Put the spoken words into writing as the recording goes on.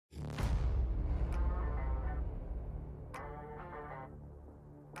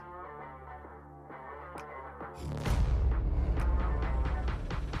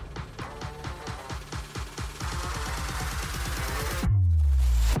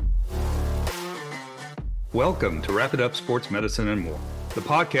Welcome to Wrap It Up Sports Medicine and More, the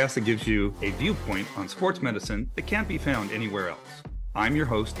podcast that gives you a viewpoint on sports medicine that can't be found anywhere else. I'm your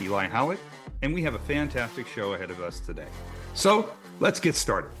host, Eli Hallak, and we have a fantastic show ahead of us today. So let's get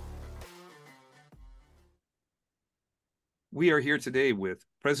started. We are here today with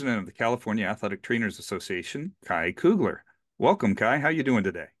President of the California Athletic Trainers Association, Ky Kugler. Welcome, Ky. How are you doing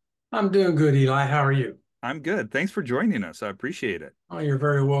today? I'm doing good, Eli. How are you? I'm good. Thanks for joining us. I appreciate it. Oh, you're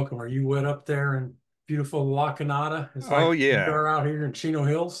very welcome. Are you wet up there in beautiful La Canada? It's Oh, like we yeah. are out here in Chino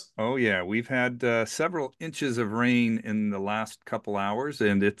Hills. Oh, yeah. We've had several inches of rain in the last couple hours,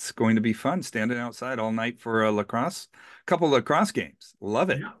 and it's going to be fun standing outside all night for a couple lacrosse games. Love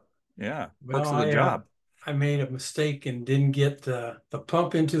it. Yeah. Yeah. Well, Perks of the job. I made a mistake and didn't get the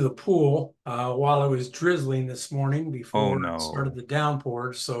pump into the pool while it was drizzling this morning Oh, before it started no. the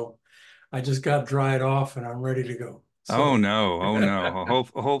downpour. So I just got dried off and I'm ready to go. Oh, So no. Oh, no.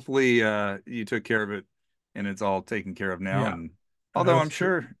 Hopefully you took care of it and it's all taken care of now. yeah, And I although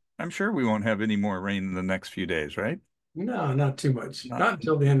hope I'm sure we won't have any more rain in the next few days, right? no, not too much. Not, Not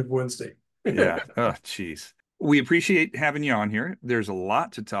until the end of Wednesday. Yeah. Oh, geez. We appreciate having you on here. There's a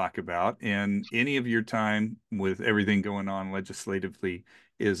lot to talk about, and any of your time with everything going on legislatively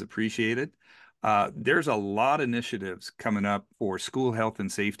is appreciated. There's a lot of initiatives coming up for school health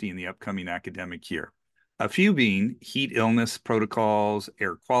and safety in the upcoming academic year. A few being heat illness protocols,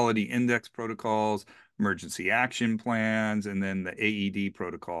 air quality index protocols, emergency action plans, and then the AED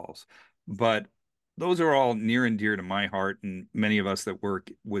protocols. But those are all near and dear to my heart and many of us that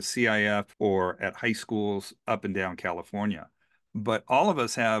work with CIF or at high schools up and down California. But all of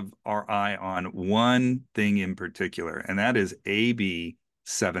us have our eye on one thing in particular, and that is AB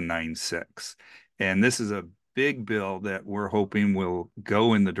 796. And this is a big bill that we're hoping will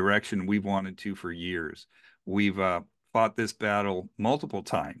go in the direction we've wanted to for years. We've fought this battle multiple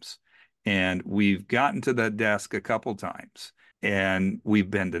times, and we've gotten to the desk a couple times, and we've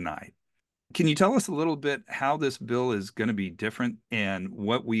been denied. Can you tell us a little bit how this bill is going to be different and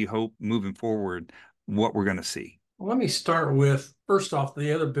what we hope moving forward, what we're going to see? Well, let me start with, first off,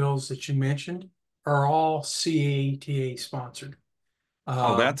 the other bills that you mentioned are all CATA sponsored.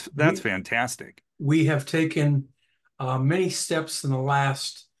 Oh, Uh, that's we fantastic. we have taken many steps in the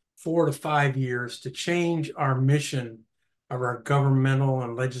last 4 to 5 years to change our mission of our governmental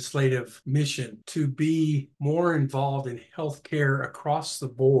and legislative mission to be more involved in healthcare across the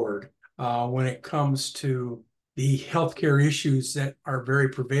board when it comes to the healthcare issues that are very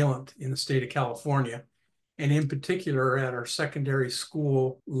prevalent in the state of California, and in particular at our secondary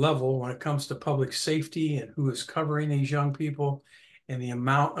school level when it comes to public safety and who is covering these young people and the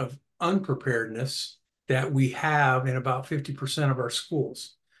amount of unpreparedness that we have in about 50% of our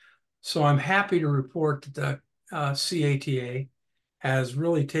schools. So I'm happy to report that the CATA has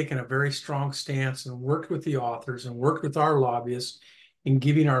really taken a very strong stance and worked with the authors and worked with our lobbyists in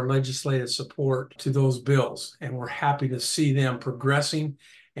giving our legislative support to those bills. And we're happy to see them progressing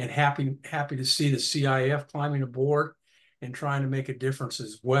and happy to see the CIF climbing aboard and trying to make a difference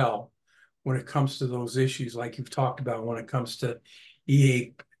as well when it comes to those issues like you've talked about when it comes to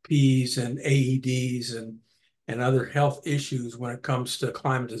EAPs and AEDs and other health issues when it comes to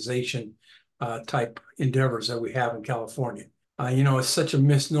climatization type endeavors that we have in California. It's such a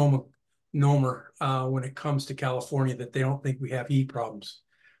misnomer when it comes to California that they don't think we have heat problems,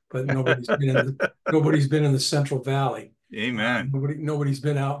 but nobody's been in the Central Valley. Amen. Nobody's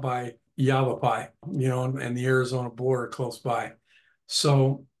been out by Yavapai, and the Arizona border close by.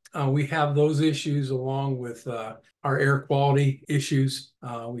 So we have those issues along with our air quality issues.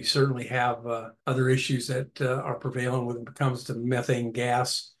 We certainly have other issues that are prevalent when it comes to methane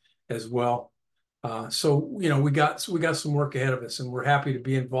gas as well. So we got some work ahead of us, and we're happy to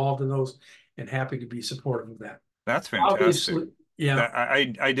be involved in those and happy to be supportive of that. That's fantastic. Obviously, yeah.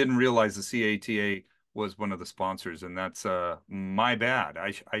 I didn't realize the CATA was one of the sponsors, and that's my bad.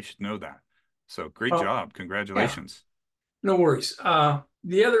 I should know that. So great Well, job. yeah, Congratulations. no worries.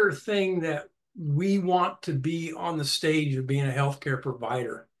 The other thing that we want to be on the stage of being a healthcare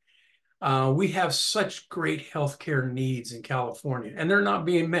provider. We have such great healthcare needs in California, and they're not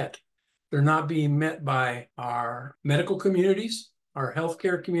being met. They're not being met by our medical communities, our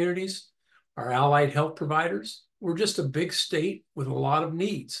healthcare communities, our allied health providers. We're just a big state with a lot of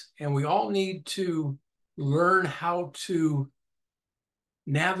needs, and we all need to learn how to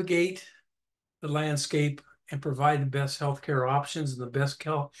navigate the landscape and provide the best healthcare options and the best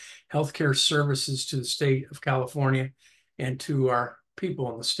healthcare services to the state of California and to our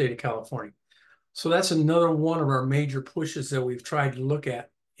people in the state of California. So that's another one of our major pushes that we've tried to look at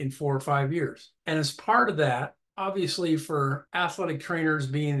in 4 or 5 years. And as part of that, Obviously, for athletic trainers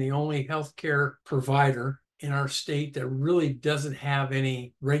being the only healthcare provider in our state that really doesn't have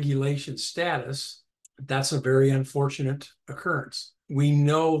any regulation status, that's a very unfortunate occurrence. We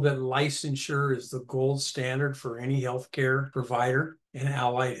know that licensure is the gold standard for any healthcare provider and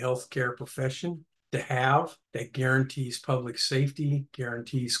allied healthcare profession to have, that guarantees public safety,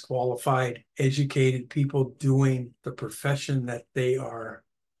 guarantees qualified, educated people doing the profession that they are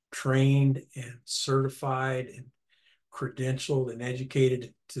trained and certified and credentialed and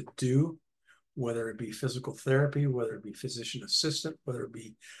educated to do, whether it be physical therapy, whether it be physician assistant, whether it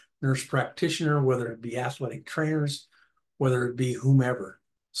be nurse practitioner, whether it be athletic trainers, whether it be whomever.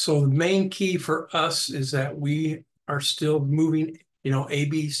 So the main key for us is that we are still moving,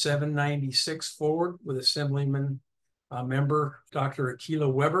 AB 796 forward with Assemblyman member Dr.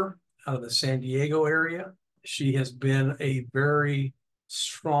 Akila Weber out of the San Diego area. She has been a very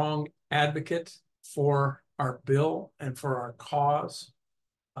strong advocate for our bill and for our cause.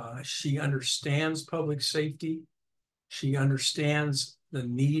 She understands public safety. She understands the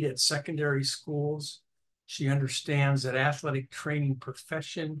need at secondary schools. She understands that athletic training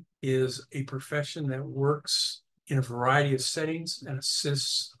profession is a profession that works in a variety of settings and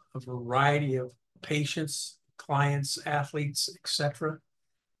assists a variety of patients, clients, athletes, etc.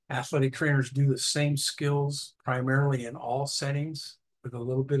 Athletic trainers do the same skills primarily in all settings with a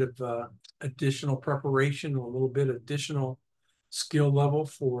little bit of additional preparation, a little bit additional skill level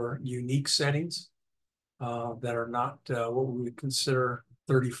for unique settings that are not what we would consider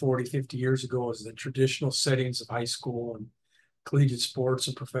 30, 40, 50 years ago as the traditional settings of high school and collegiate sports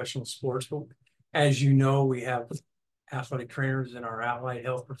and professional sports. But as you know, we have athletic trainers in our allied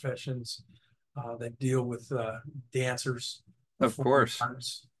health professions that deal with dancers, Of performing course.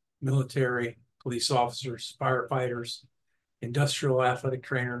 arts, military, police officers, firefighters, industrial athletic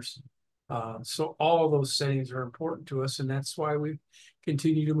trainers. So all of those settings are important to us, and that's why we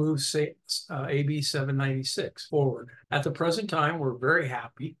continue to move AB 796 forward. At the present time, we're very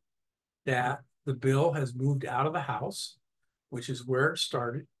happy that the bill has moved out of the House, which is where it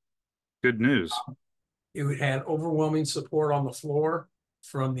started. Good news. It had overwhelming support on the floor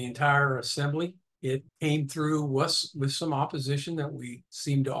from the entire assembly. It came through with some opposition that we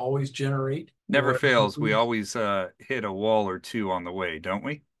seem to always generate. Never fails. We always hit a wall or two on the way, don't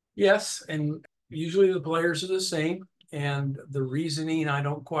we? Yes, and usually the players are the same. And the reasoning I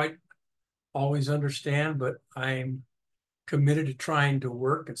don't quite always understand, but I'm committed to trying to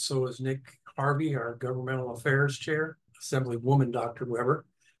work, and so is Nick Harvey, our governmental affairs chair, Assemblywoman Dr. Weber,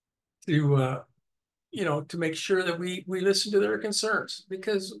 to to make sure that we listen to their concerns,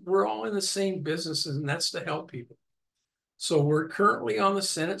 because we're all in the same business, and that's to help people. So we're currently on the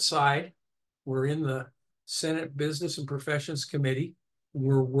Senate side. We're in the Senate Business and Professions Committee.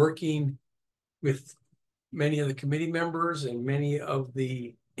 We're working with many of the committee members and many of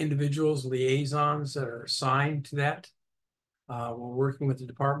the individuals, liaisons that are assigned to that. We're working with the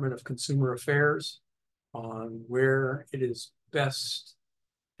Department of Consumer Affairs on where it is best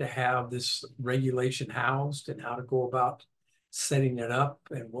to have this regulation housed and how to go about setting it up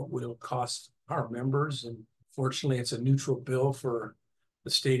and what will cost our members. And fortunately, it's a neutral bill for the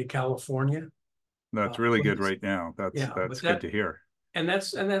state of California. That's really good But right now. That's yeah, that's good to hear. and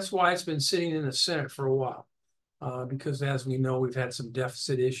that's why it's been sitting in the Senate for a while, because as we know, we've had some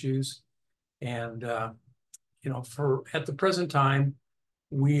deficit issues, and for at the present time,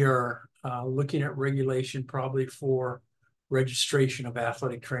 we are looking at regulation probably for registration of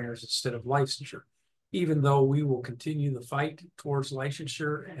athletic trainers instead of licensure, even though we will continue the fight towards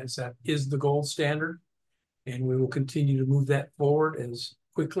licensure as that is the gold standard. And we will continue to move that forward as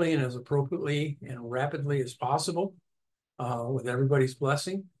quickly and as appropriately and rapidly as possible with everybody's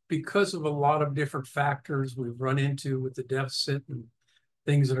blessing, because of a lot of different factors we've run into with the deficit and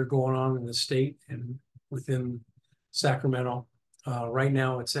things that are going on in the state and within Sacramento. Right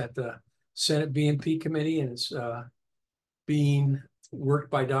now, it's at the Senate B&P committee, and it's being worked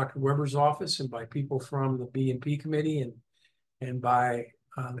by Dr. Weber's office and by people from the B&P committee and by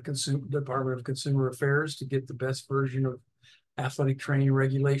the Department of Consumer Affairs to get the best version of athletic training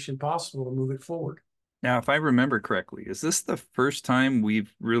regulation possible to move it forward. Now, if I remember correctly, is this the first time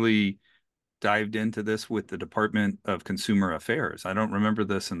we've really dived into this with the Department of Consumer Affairs? I don't remember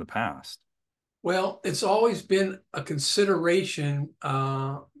this in the past. Well, it's always been a consideration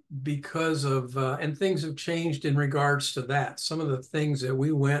because of, and things have changed in regards to that. Some of the things that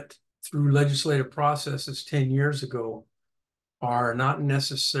we went through legislative processes 10 years ago are not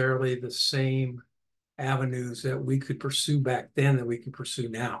necessarily the same avenues that we could pursue back then that we can pursue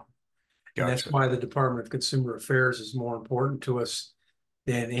now. And that's Gotcha. why the Department of Consumer Affairs is more important to us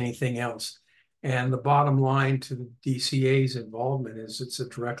than anything else. And the bottom line to the DCA's involvement is it's a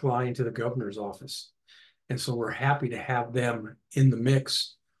direct line to the governor's office. And so we're happy to have them in the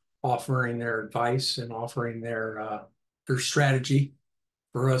mix, offering their advice and offering their strategy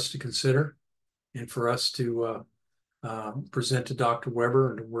for us to consider and for us to present to Dr. Weber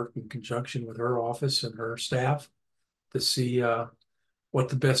and to work in conjunction with her office and her staff to see what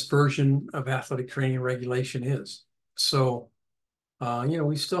the best version of athletic training regulation is. So,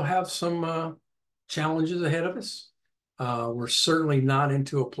 we still have some challenges ahead of us. We're certainly not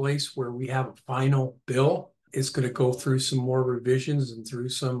into a place where we have a final bill. It's going to go through some more revisions and through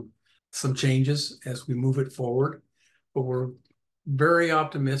some changes as we move it forward. But we're very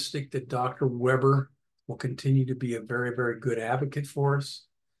optimistic that Dr. Weber will continue to be a very, very good advocate for us,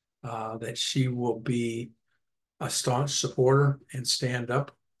 that she will be a staunch supporter and stand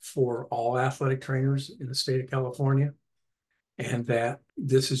up for all athletic trainers in the state of California, and that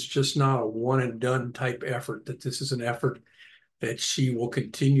this is just not a one and done type effort, that this is an effort that she will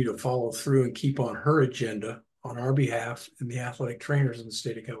continue to follow through and keep on her agenda on our behalf and the athletic trainers in the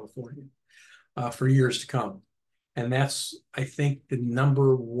state of California for years to come. And that's, I think, the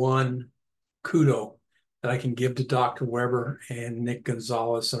number one kudo that I can give to Dr. Weber and Nick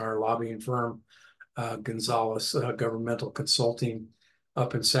Gonzalez and our lobbying firm, Gonzalez Governmental Consulting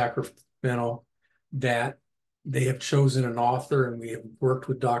up in Sacramento, that they have chosen an author, and we have worked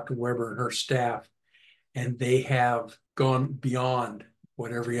with Dr. Weber and her staff, and they have gone beyond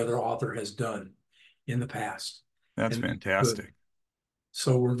what every other author has done in the past. That's And fantastic.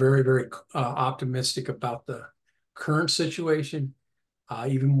 so we're very, very optimistic about the current situation,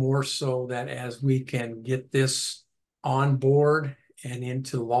 even more so that as we can get this on board and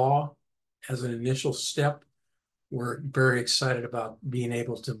into law as an initial step, we're very excited about being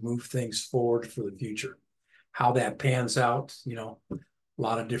able to move things forward for the future. How that pans out, a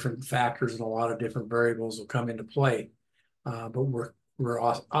lot of different factors and a lot of different variables will come into play. But we're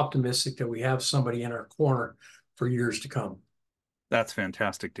optimistic that we have somebody in our corner for years to come. That's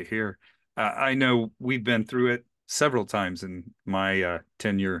fantastic to hear. I know we've been through it several times in my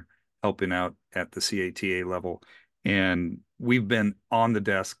tenure helping out at the CATA level, and we've been on the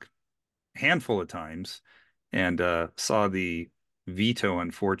desk a handful of times and saw the veto,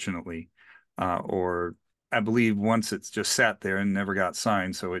 unfortunately, or I believe once it's just sat there and never got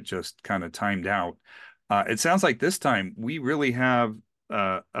signed, so it just kind of timed out. It sounds like this time we really have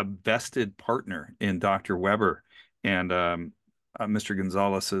a vested partner in Dr. Weber and Mr.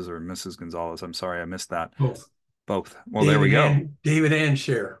 Gonzalez's or Mrs. Gonzalez. I'm sorry, I missed that. Both Both. Well, there we go. David and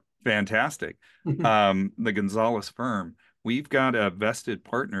Cher. Fantastic. The Gonzalez firm. We've got a vested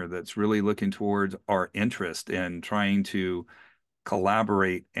partner that's really looking towards our interest and trying to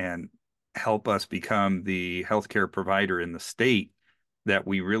collaborate and help us become the healthcare provider in the state that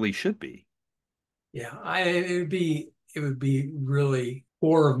we really should be. Yeah, it would be really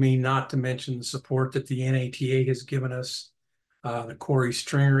poor of me not to mention the support that the NATA has given us. The Corey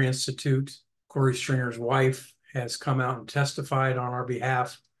Stringer Institute, Corey Stringer's wife, has come out and testified on our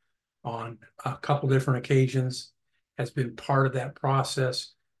behalf on a couple different occasions, has been part of that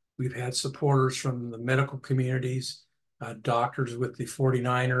process. We've had supporters from the medical communities, doctors with the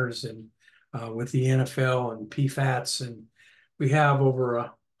 49ers and with the NFL and PFATs. And we have over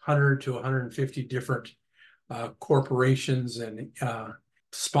 100 to 150 different corporations and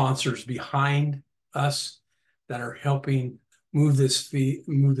sponsors behind us that are helping move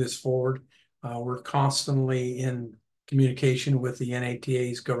this forward. We're constantly in communication with the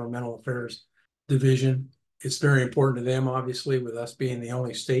NATA's Governmental Affairs Division. It's very important to them, obviously, with us being the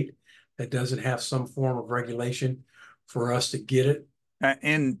only state that doesn't have some form of regulation for us to get it.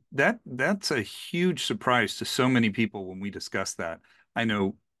 And that's a huge surprise to so many people when we discuss that. I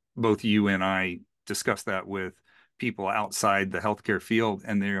know both you and I discuss that with people outside the healthcare field,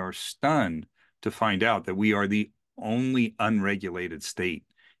 and they are stunned to find out that we are the only unregulated state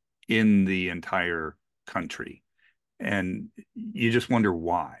in the entire country. And you just wonder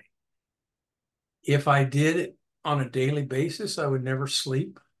why. If I did it on a daily basis, I would never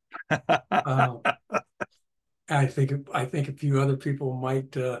sleep. Uh, I think a few other people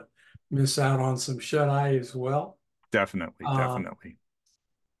might miss out on some shut eye as well. Definitely, Um, definitely.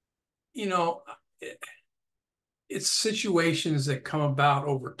 you know, it, it's situations that come about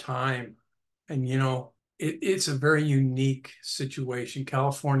over time, and it's a very unique situation.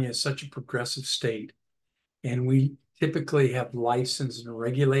 California is such a progressive state, and we typically have licensed and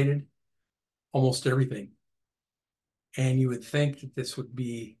regulated almost everything. And you would think that this would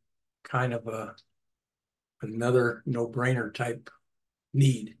be kind of another no-brainer type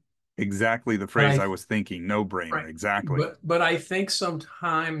need. Exactly the But phrase I was thinking, no brainer. right, Exactly. but I think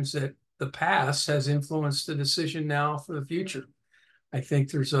sometimes that the past has influenced the decision now for the future. I think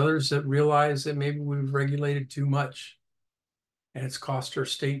there's others that realize that maybe we've regulated too much and it's cost our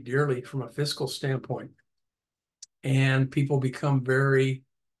state dearly from a fiscal standpoint. And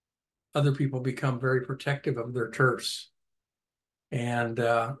other people become very protective of their turfs. And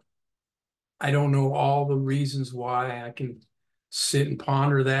I don't know all the reasons why. I can sit and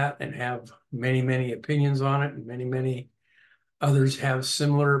ponder that and have many, many opinions on it, and many, many others have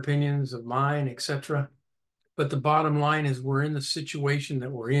similar opinions of mine, etc. But the bottom line is we're in the situation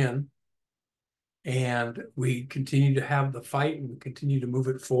that we're in, and we continue to have the fight, and we continue to move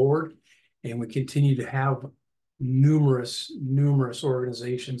it forward, and we continue to have numerous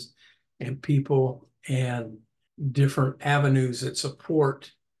organizations and people and different avenues that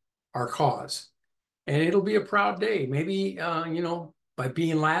support our cause. And it'll be a proud day. Maybe, by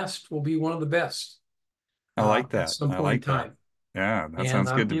being last, we'll be one of the best I like at that. some I point in like that. time. Yeah, that And,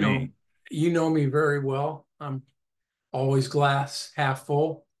 sounds good to me. you know me very well. I'm always glass half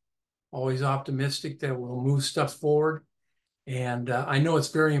full, always optimistic that we'll move stuff forward. And I know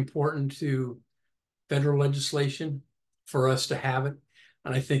it's very important to federal legislation for us to have it.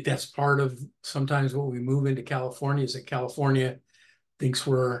 And I think that's part of sometimes what we move into California is that California thinks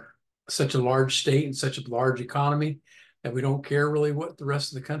we're such a large state and such a large economy that we don't care really what the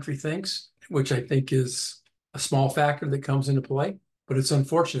rest of the country thinks, which I think is a small factor that comes into play. But it's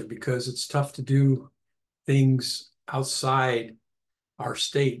unfortunate because it's tough to do things outside our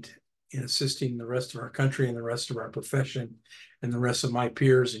state in assisting the rest of our country and the rest of our profession and the rest of my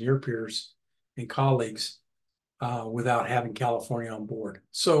peers and your peers and colleagues without having California on board.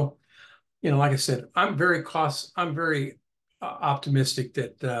 So, like I said, I'm very optimistic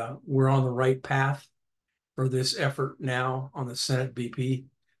that we're on the right path for this effort now on the Senate BP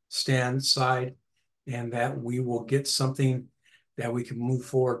stand side, and that we will get something that we can move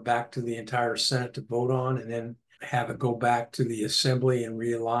forward back to the entire Senate to vote on, and then have it go back to the Assembly and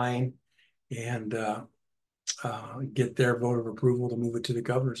realign and get their vote of approval to move it to the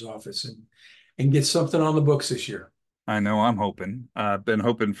governor's office and get something on the books this year. I know I'm hoping. I've been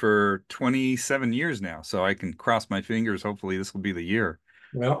hoping for 27 years now, so I can cross my fingers. Hopefully, this will be the year.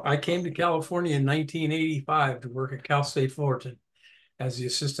 Well, I came to California in 1985 to work at Cal State Fullerton as the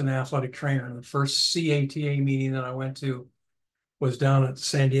assistant athletic trainer. And the first CATA meeting that I went to was down at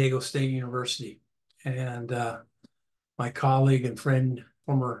San Diego State University. And my colleague and friend,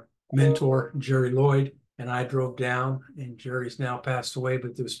 former mentor, Jerry Lloyd, and I drove down, and Jerry's now passed away,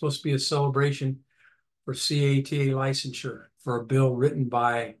 but there was supposed to be a celebration for CATA licensure for a bill written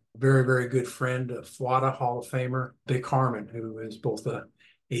by a very, very good friend, a FWATA Hall of Famer, Vic Harmon, who is both a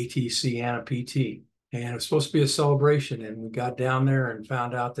ATC and a PT. And it was supposed to be a celebration. And we got down there and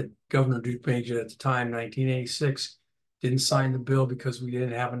found out that Governor DuPage at the time, 1986, didn't sign the bill because we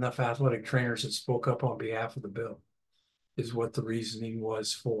didn't have enough athletic trainers that spoke up on behalf of the bill, is what the reasoning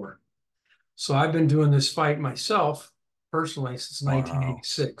was for. So I've been doing this fight myself personally since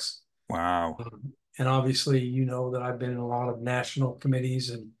 1986. Wow. And obviously, you know that I've been in a lot of national committees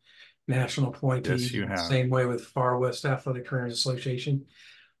and national appointees. Yes, you have. Same way with Far West Athletic Trainers Association.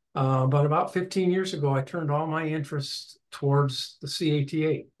 But about 15 years ago, I turned all my interests towards the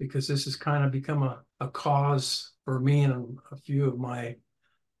CATA because this has kind of become a cause for me and a few of my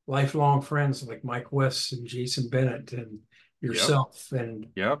lifelong friends like Mike West and Jason Bennett and yourself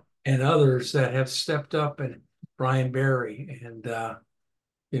and others that have stepped up, and Brian Barry and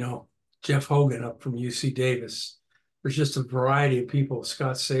Jeff Hogan up from UC Davis. There's just a variety of people,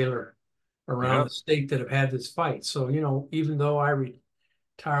 Scott Saylor, around the state that have had this fight. So, even though I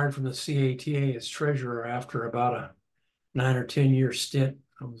retired from the CATA as treasurer after about a 9 or 10 year stint,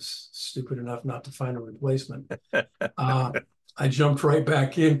 I was stupid enough not to find a replacement. I jumped right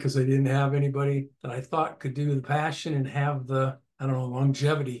back in because I didn't have anybody that I thought could do the passion and have the,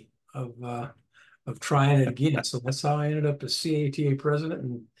 longevity of trying it again. So that's how I ended up as CATA president.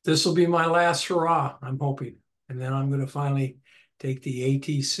 And this will be my last hurrah, I'm hoping. And then I'm going to finally take the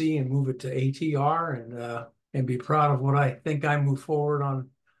ATC and move it to ATR and be proud of what I think I move forward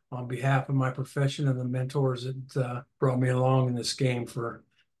on behalf of my profession and the mentors that brought me along in this game for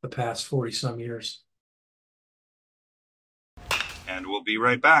the past 40 some years. And we'll be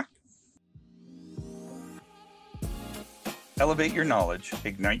right back. Elevate your knowledge,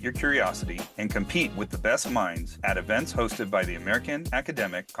 ignite your curiosity, and compete with the best minds at events hosted by the American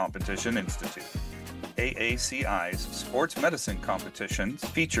Academic Competition Institute. AACI's sports medicine competitions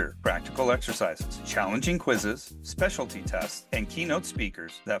feature practical exercises, challenging quizzes, specialty tests, and keynote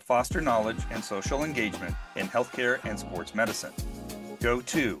speakers that foster knowledge and social engagement in healthcare and sports medicine. Go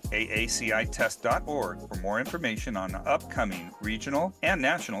to aacitest.org for more information on upcoming regional and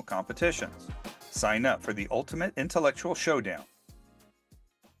national competitions. Sign up for the Ultimate Intellectual Showdown.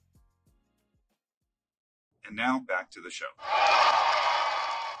 And now back to the show.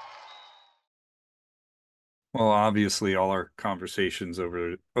 Well, obviously, all our conversations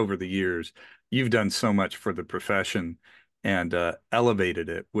over the years, you've done so much for the profession and elevated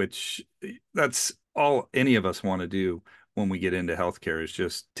it, which that's all any of us want to do when we get into healthcare is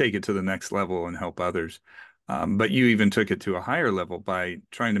just take it to the next level and help others. But you even took it to a higher level by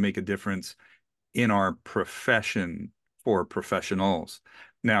trying to make a difference in our profession for professionals.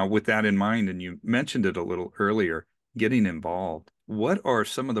 Now, with that in mind, and you mentioned it a little earlier, getting involved, what are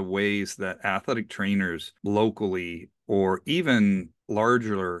some of the ways that athletic trainers locally or even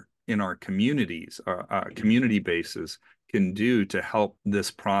larger in our communities, community bases, can do to help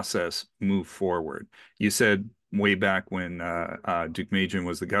this process move forward? You said way back when Duke Majan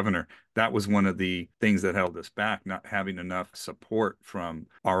was the governor, that was one of the things that held us back, not having enough support from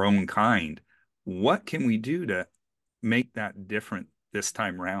our own kind. What can we do to make that different this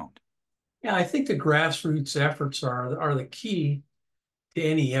time round? Yeah, I think the grassroots efforts are the key to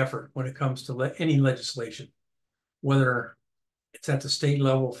any effort when it comes to any legislation, whether it's at the state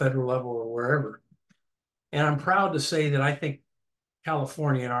level, federal level, or wherever. And I'm proud to say that I think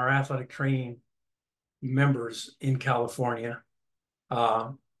California and our athletic training members in California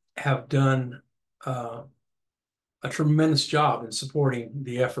have done a tremendous job in supporting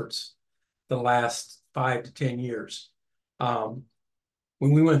the efforts the last 5 to 10 years.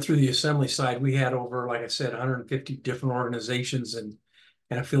 When we went through the assembly side, we had over, like I said, 150 different organizations and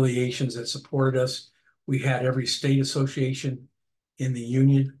affiliations that supported us. We had every state association in the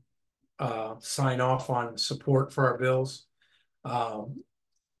union sign off on support for our bills.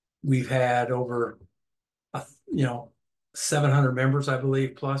 We've had over, 700 members, I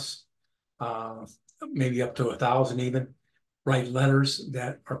believe, plus maybe up to 1,000 even, write letters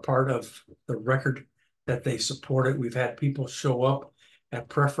that are part of the record that they support it. We've had people show up at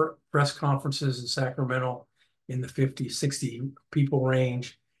press conferences in Sacramento in the 50, 60 people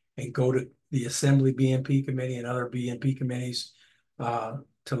range and go to the Assembly BNP committee and other BNP committees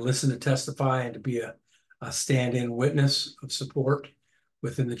to listen to testify and to be a stand-in witness of support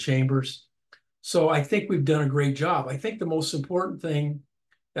within the chambers. So I think we've done a great job. I think the most important thing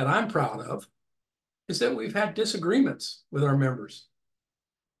that I'm proud of is that we've had disagreements with our members.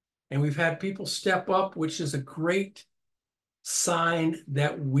 And we've had people step up, which is a great sign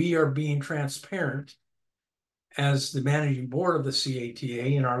that we are being transparent as the managing board of the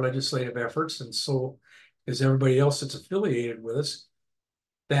CATA in our legislative efforts, and so is everybody else that's affiliated with us,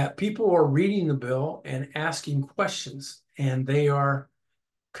 that people are reading the bill and asking questions, and they are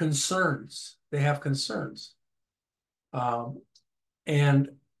concerns. They have concerns. And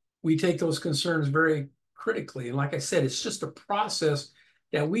we take those concerns very critically. And like I said, it's just a process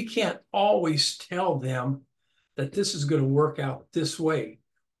that we can't always tell them that this is going to work out this way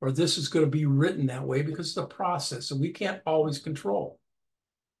or this is going to be written that way because it's a process and we can't always control.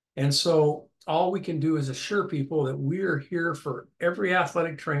 And so all we can do is assure people that we're here for every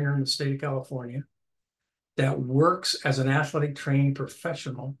athletic trainer in the state of California that works as an athletic training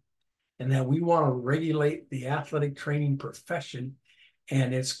professional, and that we want to regulate the athletic training profession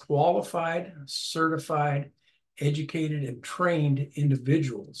and its qualified, certified, educated, and trained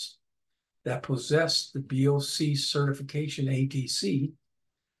individuals that possess the BOC certification ATC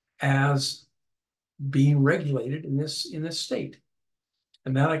as being regulated in this state.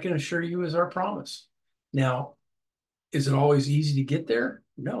 And that I can assure you is our promise. Now, is it always easy to get there?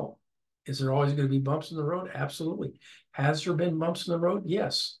 No. Is there always going to be bumps in the road? Absolutely. Has there been bumps in the road?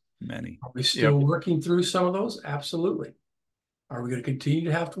 Yes. Many. Are we still working through some of those? Absolutely. Are we going to continue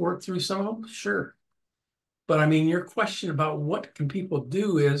to have to work through some of them? Sure. But I mean, your question about what can people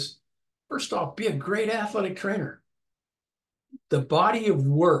do is, first off, be a great athletic trainer. The body of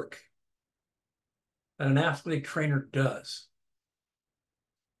work that an athletic trainer does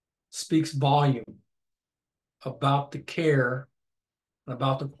speaks volume about the care,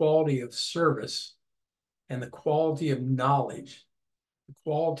 about the quality of service, and the quality of knowledge, the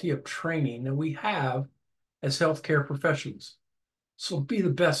quality of training that we have as healthcare professionals. So be the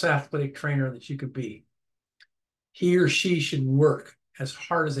best athletic trainer that you could be. He or she should work as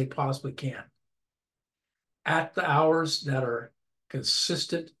hard as they possibly can at the hours that are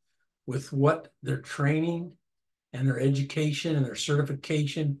consistent with what their training and their education and their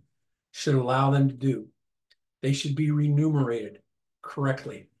certification should allow them to do. They should be remunerated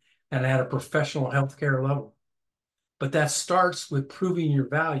correctly and at a professional healthcare level. But that starts with proving your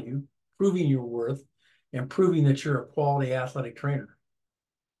value, proving your worth, and proving that you're a quality athletic trainer.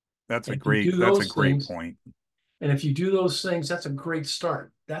 And if you do that's a those great things, point. and if you do those things, that's a great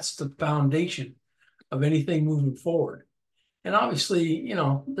start. That's the foundation of anything moving forward. And obviously,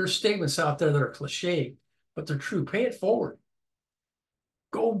 there's statements out there that are cliche, but they're true. Pay it forward.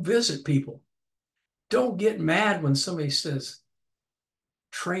 Go visit people. Don't get mad when somebody says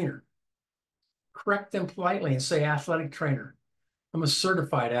trainer. Correct them politely and say athletic trainer. I'm a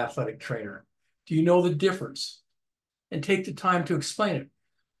certified athletic trainer. Do you know the difference? And take the time to explain it.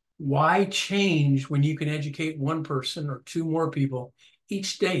 Why change when you can educate one person or two more people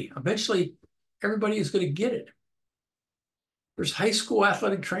each day? Eventually, everybody is going to get it. There's high school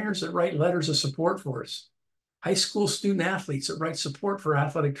athletic trainers that write letters of support for us, high school student athletes that write support for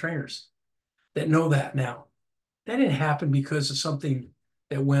athletic trainers that know that now. That didn't happen because of something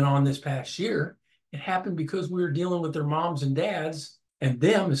that went on this past year. It happened because we were dealing with their moms and dads and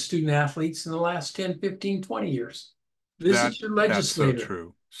them as student athletes in the last 10, 15, 20 years. Visit your That's so legislator.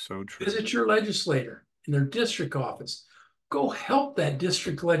 true. So true. Visit your legislator in their district office. Go help that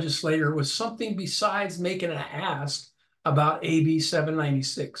district legislator with something besides making an ask about AB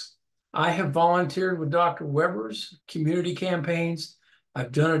 796. I have volunteered with Dr. Weber's community campaigns.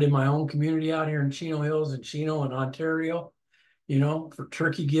 I've done it in my own community out here in Chino Hills and Chino and Ontario, for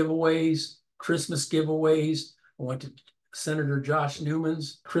turkey giveaways, Christmas giveaways. I went to Senator Josh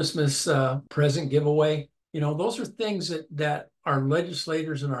Newman's Christmas present giveaway. Those are things that our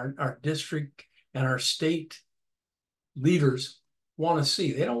legislators and our district and our state leaders want to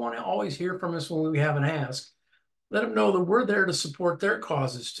see. They don't want to always hear from us when we have an ask. Let them know that we're there to support their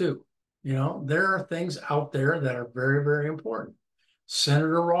causes too. There are things out there that are very, very important.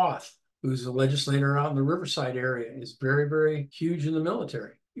 Senator Roth, who's a legislator out in the Riverside area, is very, very huge in the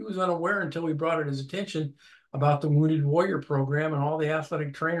military. He was unaware until we brought it his attention about the Wounded Warrior program and all the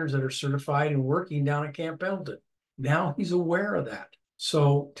athletic trainers that are certified and working down at Camp Pendleton. Now he's aware of that.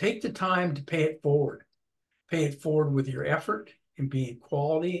 So take the time to pay it forward. Pay it forward with your effort in being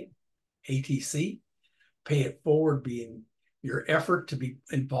quality ATC. Pay it forward being your effort to be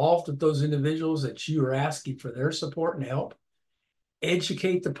involved with those individuals that you are asking for their support and help.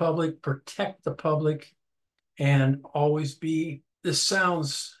 Educate the public, protect the public, and always be, this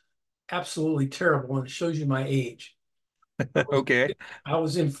sounds absolutely terrible and it shows you my age. Okay. I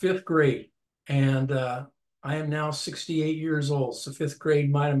was in fifth grade and I am now 68 years old. So fifth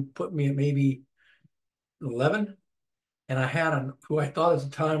grade might have put me at maybe 11. And I had who I thought at the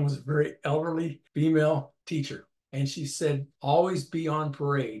time was a very elderly female teacher. And she said, always be on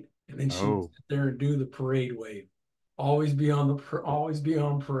parade. And then she would Oh, sit there and do the parade wave. Always be on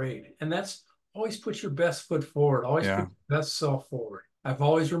parade. And that's always put your best foot forward. Always put yeah. your best self forward. I've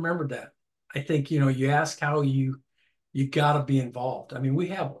always remembered that. I think, you ask how you got to be involved. I mean, we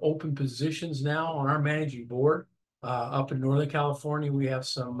have open positions now on our managing board. Up in Northern California, we have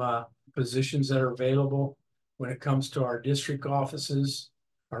some positions that are available when it comes to our district offices,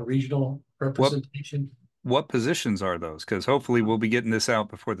 our regional What representation. what positions are those? Because hopefully we'll be getting this out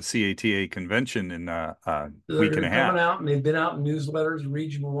before the CATA convention in a week and They're a coming half. out and they've been out in newsletters.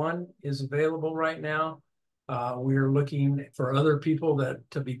 Region 1 is available right now. We're looking for other people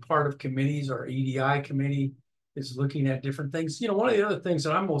to be part of committees. Our EDI committee is looking at different things. One of the other things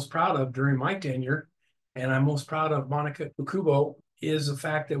that I'm most proud of during my tenure, and I'm most proud of Monica Ukubo, is the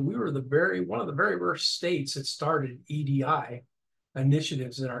fact that we were one of the very first states that started EDI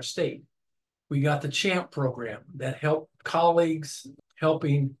initiatives in our state. We got the CHAMP program that helped colleagues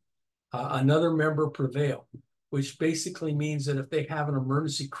helping another member prevail, which basically means that if they have an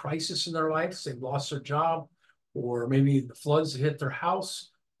emergency crisis in their lives, they've lost their job, or maybe the floods hit their house,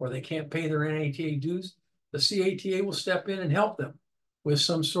 or they can't pay their NATA dues, the CATA will step in and help them with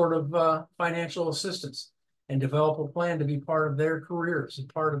some sort of financial assistance and develop a plan to be part of their careers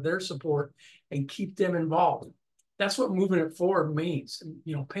and part of their support and keep them involved. That's what moving it forward means,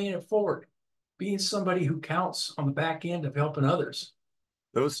 paying it forward, being somebody who counts on the back end of helping others.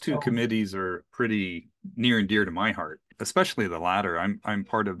 Those two So, committees are pretty near and dear to my heart, especially the latter. I'm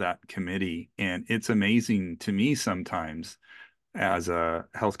part of that committee, and it's amazing to me sometimes as a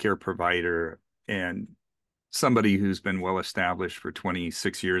healthcare provider and somebody who's been well established for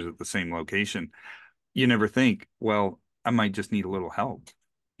 26 years at the same location. You never think, well, I might just need a little help.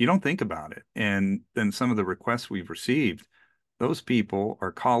 You don't think about it. And then some of the requests we've received, those people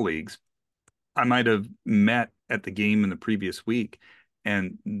are colleagues I might have met at the game in the previous week,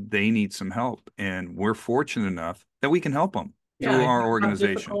 and they need some help. And we're fortunate enough that we can help them through yeah, our how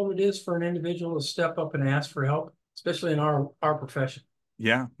organization. difficult it is for an individual to step up and ask for help, especially in our profession.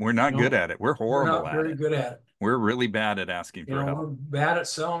 Yeah, we're You not good know, at it. We're we're horrible not at very it. good at it. We're really bad at asking for We're help. bad at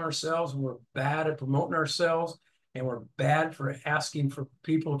selling ourselves. We're bad at promoting ourselves. and we're bad for asking for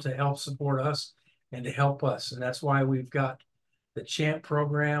people to help support us and to help us. And that's why we've got the CHAMP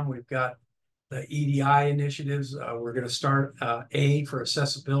program. We've got the EDI initiatives. We're going to start A for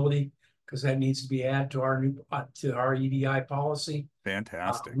accessibility because that needs to be added to our EDI policy.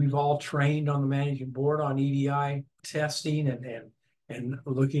 Fantastic. We've all trained on the managing board on EDI testing and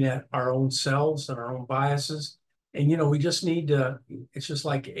looking at our own selves and our own biases. And we just need to. It's just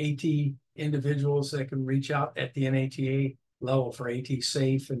like AT individuals that can reach out at the NATA level for AT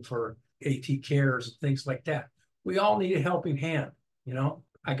Safe and for AT Cares and things like that. We all need a helping hand.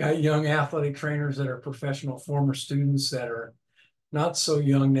 I got young athletic trainers that are professional former students that are not so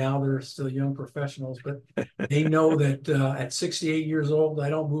young now. They're still young professionals, but they know that at 68 years old, I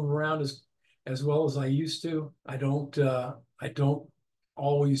don't move around as well as I used to. I don't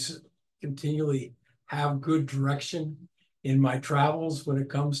always continually have good direction in my travels when it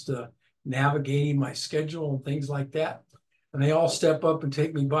comes to navigating my schedule and things like that. And they all step up and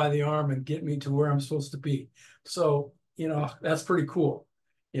take me by the arm and get me to where I'm supposed to be. So, that's pretty cool.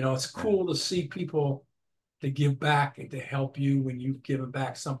 It's cool to see people to give back and to help you when you've given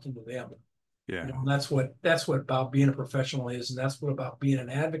back something to them. Yeah. That's what about being a professional is, and that's what about being an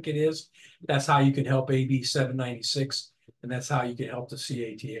advocate is. That's how you can help AB 796, and that's how you can help the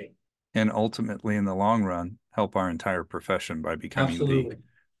CATA. And ultimately, in the long run, help our entire profession by becoming the Absolutely.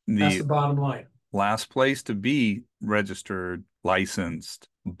 That's the the bottom line. last place to be registered, licensed,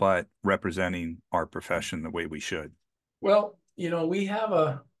 but representing our profession the way we should. Well, we have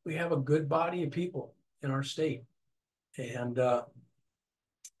a good body of people in our state, and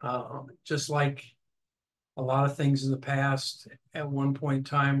just like a lot of things in the past, at one point in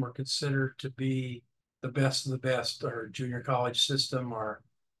time, were considered to be the best of the best. Our junior college system, our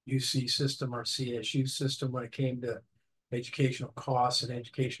UC system, our CSU system, when it came to educational costs and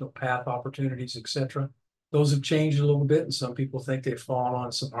educational path opportunities, etc. Those have changed a little bit, and some people think they've fallen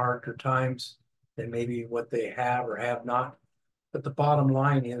on some harder times than maybe what they have or have not. But the bottom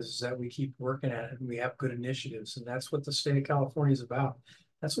line is that we keep working at it and we have good initiatives. And that's what the state of California is about.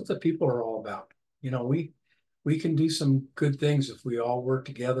 That's what the people are all about. We can do some good things if we all work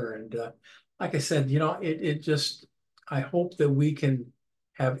together. And like I said, it just, I hope that we can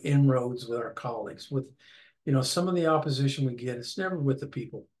have inroads with our colleagues. With, some of the opposition we get, it's never with the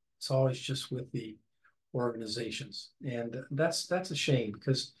people. It's always just with the organizations. And that's a shame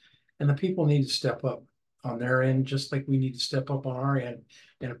and the people need to step up on their end, just like we need to step up on our end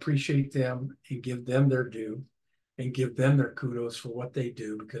and appreciate them and give them their due and give them their kudos for what they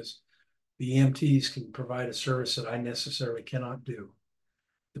do, because the EMTs can provide a service that I necessarily cannot do.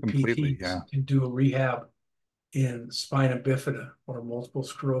 The Completely, yeah. PTs can do a rehab in spina bifida or multiple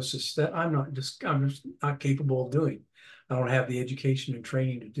sclerosis that I'm just not capable of doing. I don't have the education and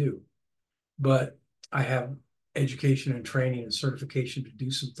training to do, but I have education and training and certification to do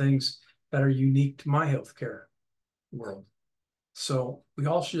some things that are unique to my healthcare world. So we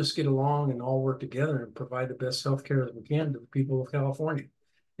all should just get along and all work together and provide the best healthcare that we can to the people of California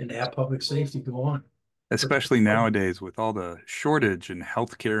and to have public safety go on. Especially nowadays with all the shortage in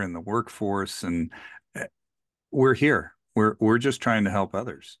healthcare and the workforce, and eh, we're here. We're just trying to help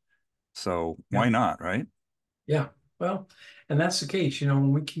others. So Yeah. why not, right? Yeah. Well, and that's the case.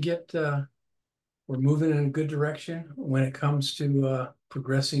 When we can we're moving in a good direction when it comes to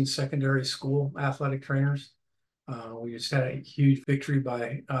progressing secondary school athletic trainers. We just had a huge victory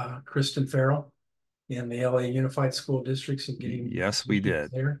by Kristen Farrell in the LA Unified School Districts and getting Yes, we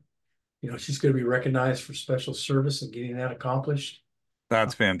did. there. She's going to be recognized for special service and getting that accomplished.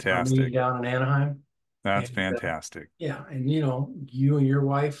 That's Our meeting fantastic. down in Anaheim. That's And fantastic. yeah, and you and your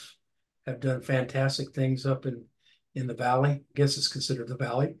wife have done fantastic things up in the valley. I guess it's considered the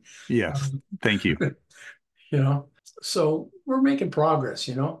valley. Yes. Um, Thank you. you know, so we're making progress.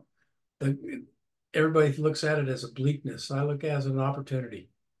 The, everybody looks at it as a bleakness. I look at it as an opportunity.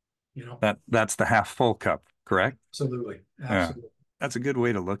 That's the half full cup, correct? Absolutely, Yeah. absolutely. That's a good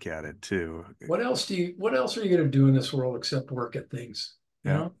way to look at it too. What else are you going to do in this world except work at things?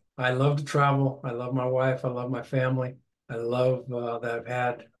 Yeah. I love to travel. I love my wife. I love my family. I love that I've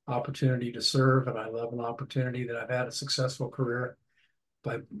had opportunity to serve, and I love an opportunity that I've had a successful career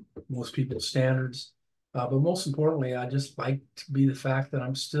by most people's standards. But most importantly, I just like to be the fact that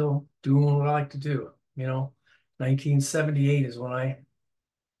I'm still doing what I like to do. 1978 is when I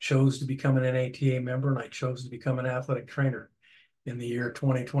chose to become an NATA member, and I chose to become an athletic trainer. In the year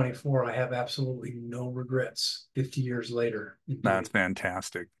 2024, I have absolutely no regrets 50 years later in That's doing,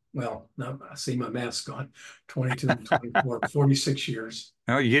 fantastic. well, no, I see my math's gone, 22 and 24, 46 years.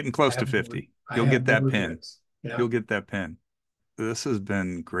 Oh, you're getting close to 50. I You'll have get no that pin. regrets. Yeah. You'll get that pin. This has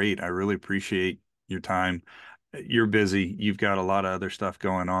been great. I really appreciate your time. you're busy. You've got a lot of other stuff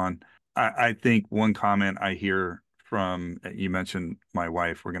going on. I think one comment I hear from you mentioned my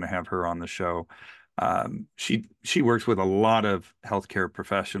wife. We're going to have her on the show. She works with a lot of healthcare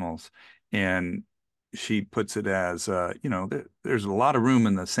professionals, and she puts it as there's a lot of room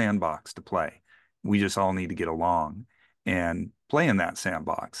in the sandbox to play. We just all need to get along and play in that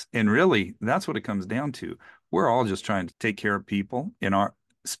sandbox. And really, that's what it comes down to. We're all just trying to take care of people in our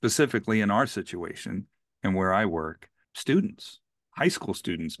specifically in our situation and where I work, students, high school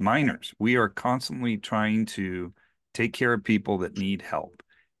students, minors. We are constantly trying to take care of people that need help,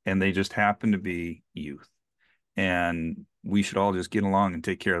 and they just happen to be youth. And we should all just get along and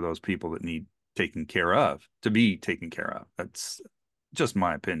take care of those people that need taken care of, to be taken care of. That's just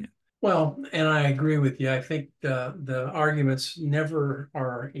my opinion. Well, and I agree with you. I think the arguments never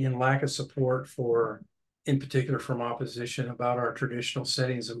are in lack of support for, in particular from opposition, about our traditional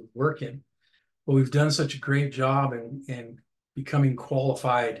settings that we work in. But we've done such a great job in becoming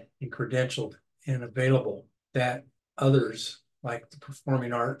qualified and credentialed and available that others, like the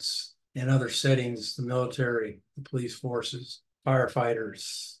performing arts and other settings, the military, the police forces,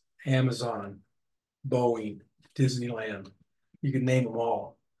 firefighters, Amazon, Boeing, Disneyland, you can name them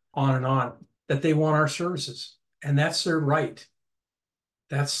all, on and on, that they want our services. And that's their right.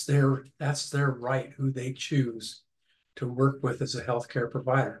 That's their right, who they choose to work with as a healthcare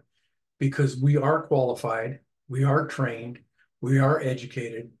provider, because we are qualified, we are trained, we are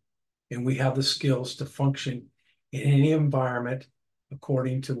educated, and we have the skills to function in any environment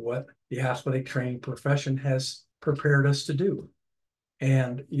according to what the athletic training profession has prepared us to do.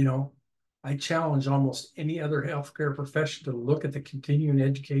 And, I challenge almost any other healthcare profession to look at the continuing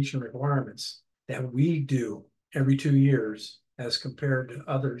education requirements that we do every 2 years as compared to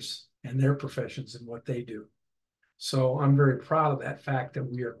others and their professions and what they do. So I'm very proud of that fact that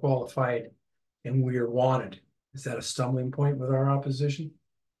we are qualified and we are wanted. Is that a stumbling point with our opposition?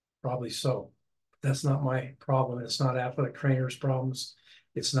 Probably so. But that's not my problem. It's not athletic trainers' problems.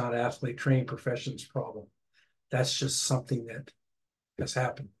 It's not athlete training profession's problem. That's just something that has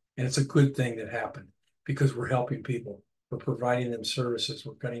happened. And it's a good thing that happened because we're helping people. We're providing them services.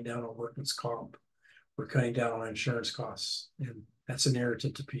 We're cutting down on workman's comp. We're cutting down on insurance costs. And that's an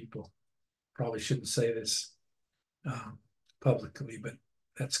irritant to people. Probably shouldn't say this publicly, but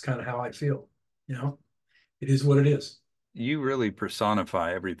that's kind of how I feel. It is what it is. You really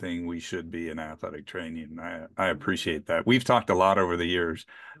personify everything we should be in athletic training. I appreciate that. We've talked a lot over the years.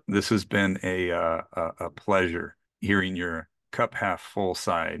 This has been a pleasure hearing your cup half full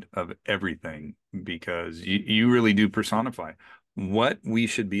side of everything because you really do personify what we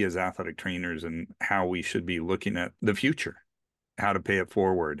should be as athletic trainers and how we should be looking at the future, how to pay it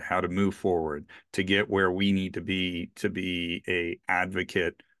forward, how to move forward to get where we need to be a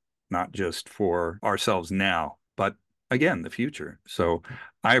advocate, not just for ourselves now, but again, the future. So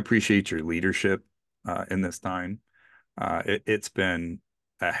I appreciate your leadership in this time. It's been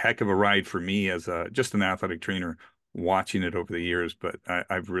a heck of a ride for me as just an athletic trainer watching it over the years, but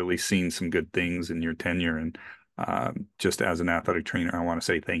I've really seen some good things in your tenure. And just as an athletic trainer, I want to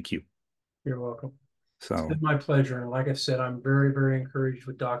say thank you. You're welcome. It's So been my pleasure. And like I said, I'm very, very encouraged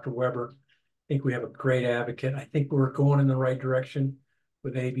with Dr. Weber. I think we have a great advocate. I think we're going in the right direction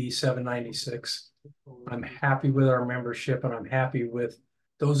with AB 796. I'm happy with our membership, and I'm happy with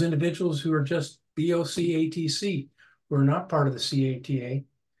those individuals who are just BOC-ATC, who are not part of the CATA,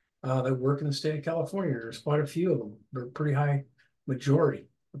 that work in the state of California. There's quite a few of them. They're a pretty high majority,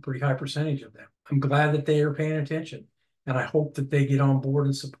 a pretty high percentage of them. I'm glad that they are paying attention, and I hope that they get on board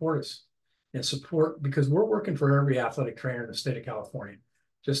and support us. And support, because we're working for every athletic trainer in the state of California,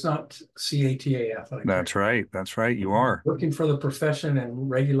 just not CATA athletic trainer. that's right. That's right. You are. Working for the profession and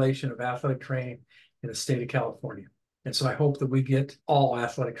regulation of athletic training in the state of California. And so I hope that we get all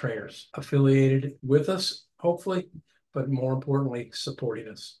athletic trainers affiliated with us, hopefully, but more importantly, supporting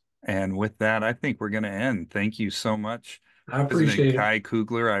us. And with that, I think we're going to end. Thank you so much, I President appreciate it. Ky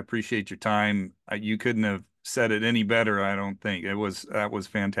Kugler. I appreciate your time. You couldn't have said it any better, I don't think. That was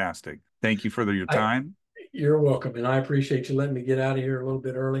fantastic. Thank you for your time. You're welcome. And I appreciate you letting me get out of here a little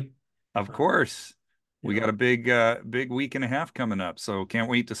bit early. Of course. We got a big week and a half coming up, so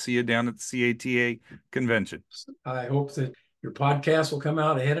can't wait to see you down at the CATA convention. I hope that your podcast will come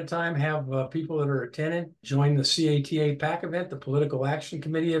out ahead of time, have people that are attending join the CATA PAC event, the Political Action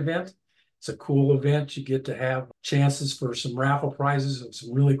Committee event. It's a cool event. You get to have chances for some raffle prizes and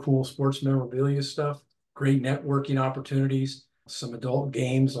some really cool sports memorabilia stuff, great networking opportunities, some adult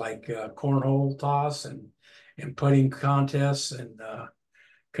games like cornhole toss and putting contests and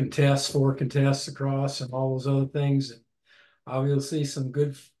four contests across and all those other things. And obviously some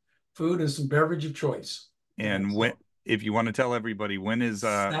good food and some beverage of choice. And when, if you want to tell everybody, when is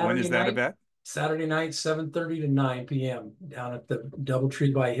that event? Saturday night, 7:30 to 9 p.m. down at the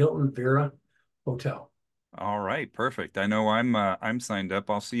DoubleTree by Hilton Vera Hotel. All right, perfect. I know I'm signed up.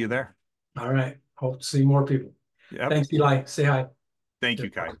 I'll see you there. All right. Hope to see more people. Yep. Thanks, Eli. Say hi. Thank you,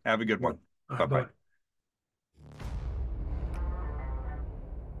 Ky. Have a good one. All right, Bye-bye. bye.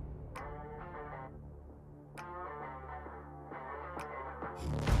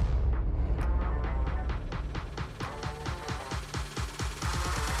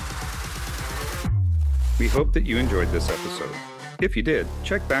 We hope that you enjoyed this episode. If you did,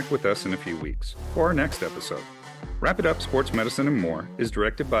 check back with us in a few weeks for our next episode. Wrap It Up Sports Medicine and More is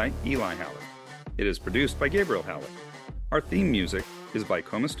directed by Eli Hallak. It is produced by Gabriel Hallak. Our theme music is by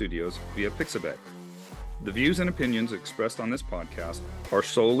Coma Studios via Pixabay. The views and opinions expressed on this podcast are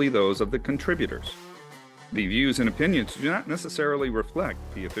solely those of the contributors. The views and opinions do not necessarily reflect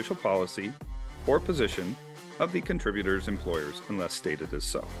the official policy or position of the contributors' employers unless stated as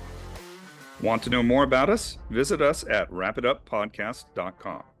so. Want to know more about us? Visit us at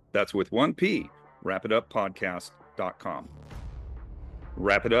wrapituppodcast.com. That's with one P, wrapituppodcast.com.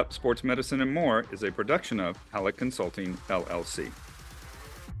 Wrap It Up Sports Medicine and More is a production of Hallak Consulting, LLC.